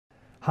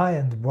Hi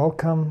and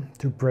welcome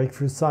to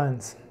Breakthrough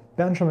Science.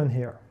 Benjamin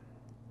here.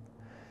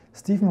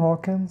 Stephan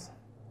Hawking,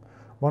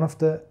 one of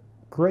the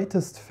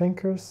greatest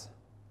thinkers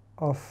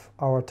of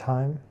our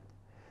time,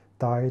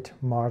 died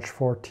March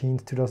 14,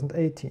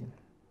 2018.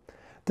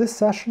 This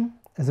session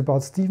is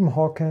about Stephan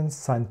Hawking's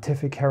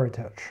scientific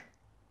heritage.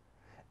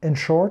 In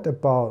short,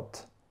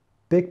 about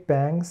Big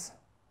Bangs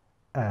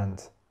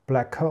and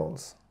black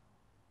holes.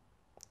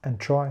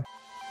 Enjoy.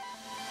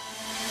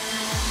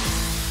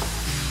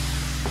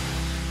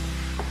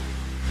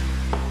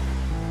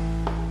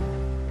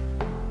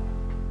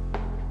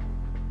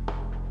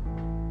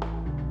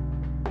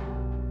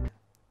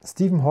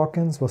 Stephan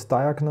Hawking was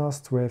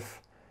diagnosed with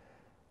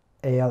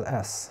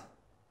ALS,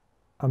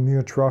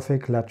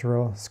 amyotrophic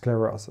lateral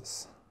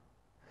sclerosis.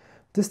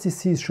 This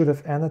disease should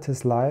have ended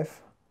his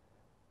life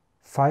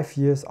 5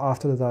 years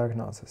after the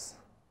diagnosis.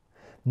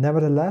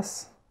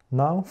 Nevertheless,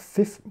 now,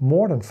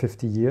 more than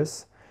 50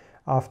 years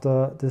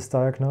after this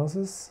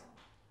diagnosis,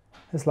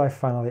 his life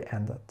finally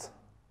ended.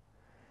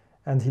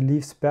 And he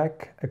leaves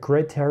back a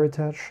great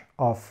heritage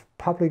of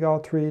public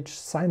outreach,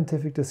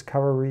 scientific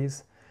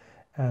discoveries,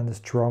 and a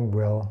strong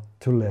will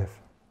to live.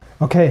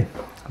 Okay,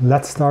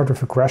 let's start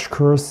with a crash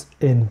course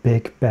in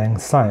Big Bang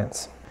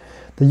science.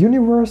 The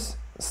universe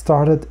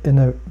started in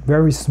a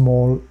very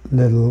small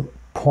little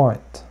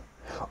point.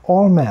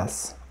 All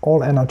mass,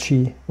 all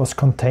energy was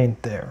contained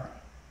there.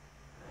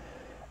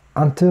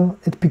 Until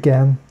it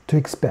began to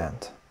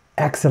expand,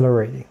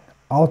 accelerating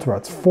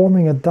outwards,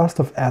 forming a dust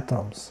of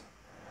atoms,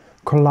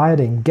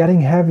 colliding,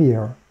 getting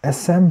heavier,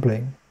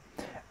 assembling,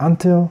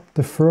 until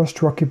the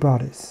first rocky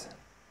bodies,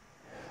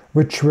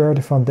 which were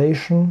the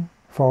foundation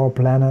for our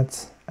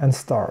planets and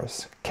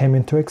stars, came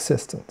into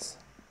existence.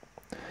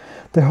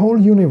 The whole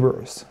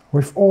universe,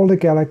 with all the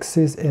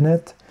galaxies in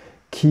it,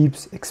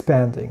 keeps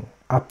expanding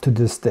up to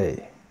this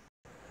day.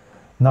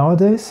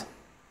 Nowadays,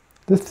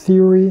 this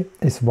theory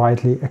is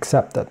widely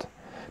accepted,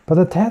 but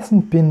it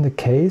hasn't been the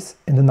case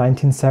in the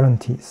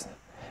 1970s,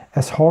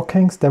 as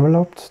Hawking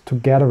developed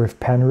together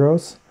with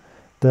Penrose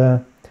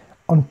the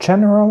on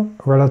general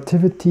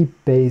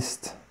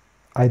relativity-based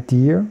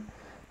idea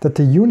that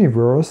the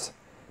universe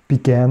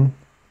began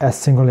as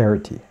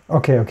singularity.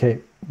 Okay,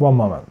 one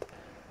moment.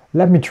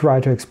 Let me try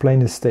to explain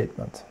this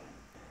statement.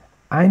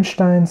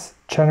 Einstein's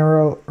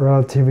general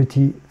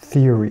relativity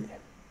theory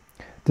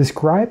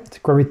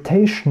described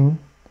gravitation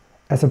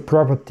as a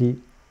property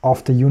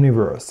of the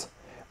universe,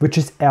 which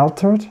is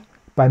altered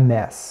by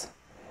mass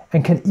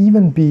and can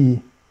even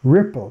be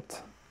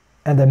rippled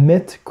and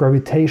emit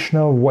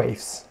gravitational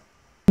waves.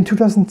 In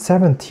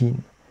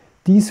 2017,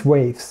 these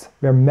waves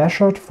were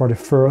measured for the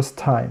first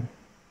time.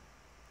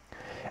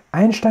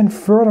 Einstein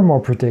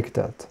furthermore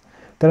predicted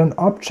that an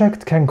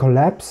object can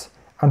collapse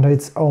under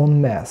its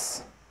own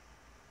mass,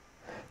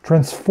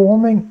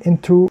 transforming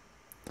into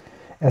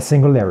a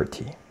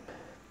singularity.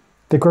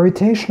 The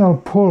gravitational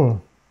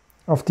pull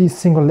of these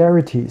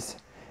singularities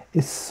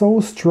is so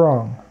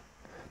strong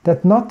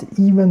that not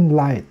even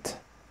light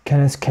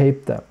can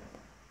escape them.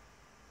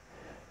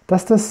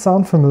 Does this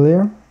sound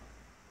familiar?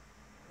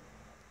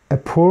 A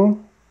pull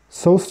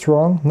so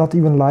strong, not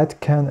even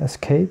light can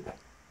escape?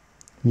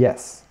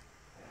 Yes,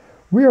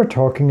 we are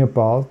talking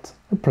about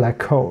a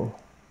black hole.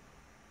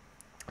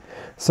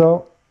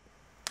 So,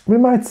 we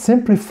might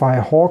simplify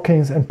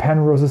Hawking's and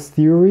Penrose's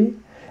theory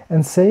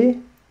and say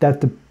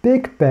that the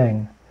Big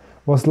Bang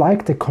was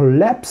like the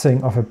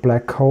collapsing of a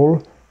black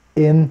hole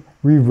in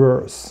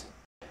reverse.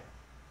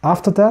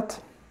 After that,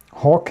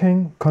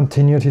 Hawking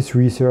continued his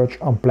research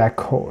on black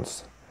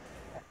holes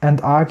and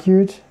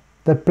argued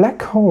that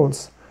black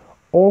holes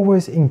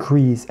always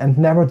increase and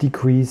never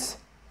decrease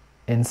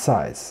in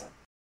size.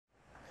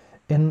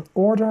 In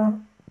order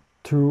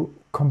to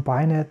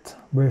combine it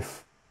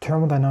with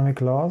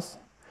thermodynamic laws,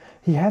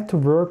 he had to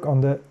work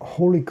on the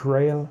holy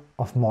grail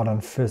of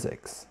modern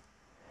physics,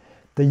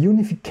 the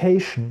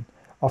unification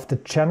of the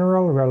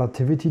general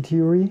relativity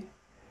theory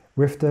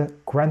with the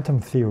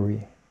quantum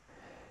theory.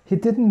 He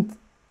didn't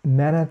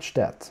manage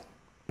that,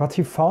 but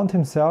he found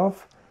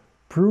himself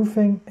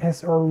proving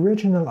his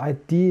original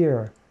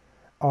idea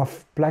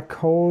of black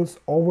holes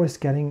always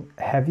getting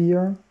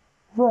heavier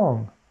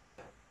wrong.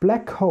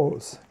 Black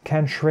holes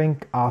can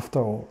shrink after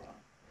all,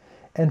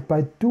 and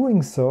by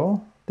doing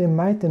so they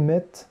might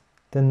emit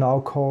the now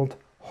called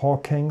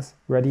Hawking's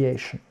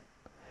radiation,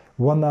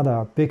 one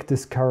other big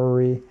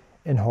discovery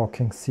in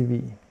Hawking's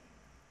CV.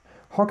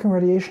 Hawking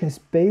radiation is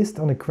based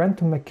on a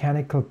quantum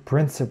mechanical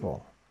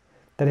principle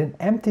that in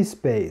empty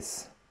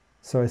space,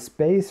 so a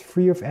space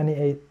free of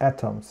any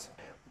atoms,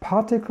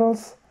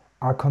 particles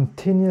are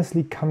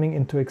continuously coming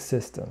into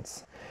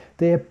existence.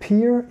 They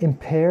appear in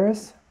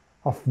pairs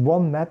of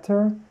one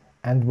matter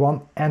and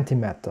one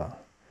antimatter,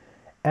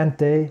 and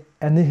they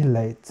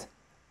annihilate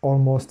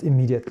almost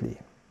immediately.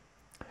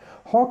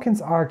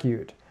 Hawking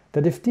argued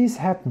that if this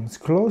happens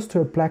close to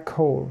a black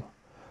hole,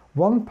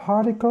 one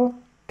particle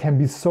can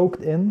be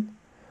soaked in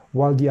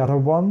while the other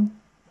one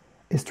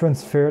is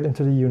transferred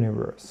into the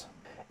universe.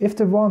 If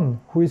the one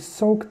who is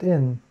soaked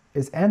in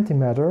is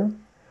antimatter,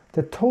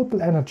 the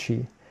total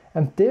energy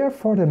and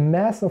therefore the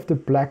mass of the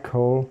black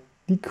hole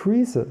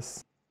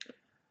decreases.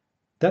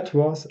 That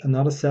was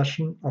another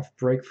session of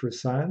Breakthrough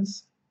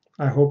Science.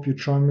 I hope you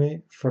join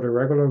me for the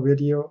regular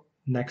video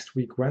next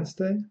week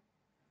Wednesday.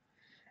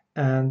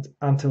 And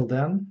until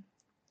then,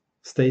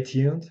 stay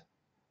tuned,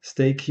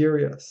 stay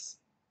curious.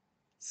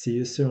 See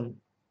you soon.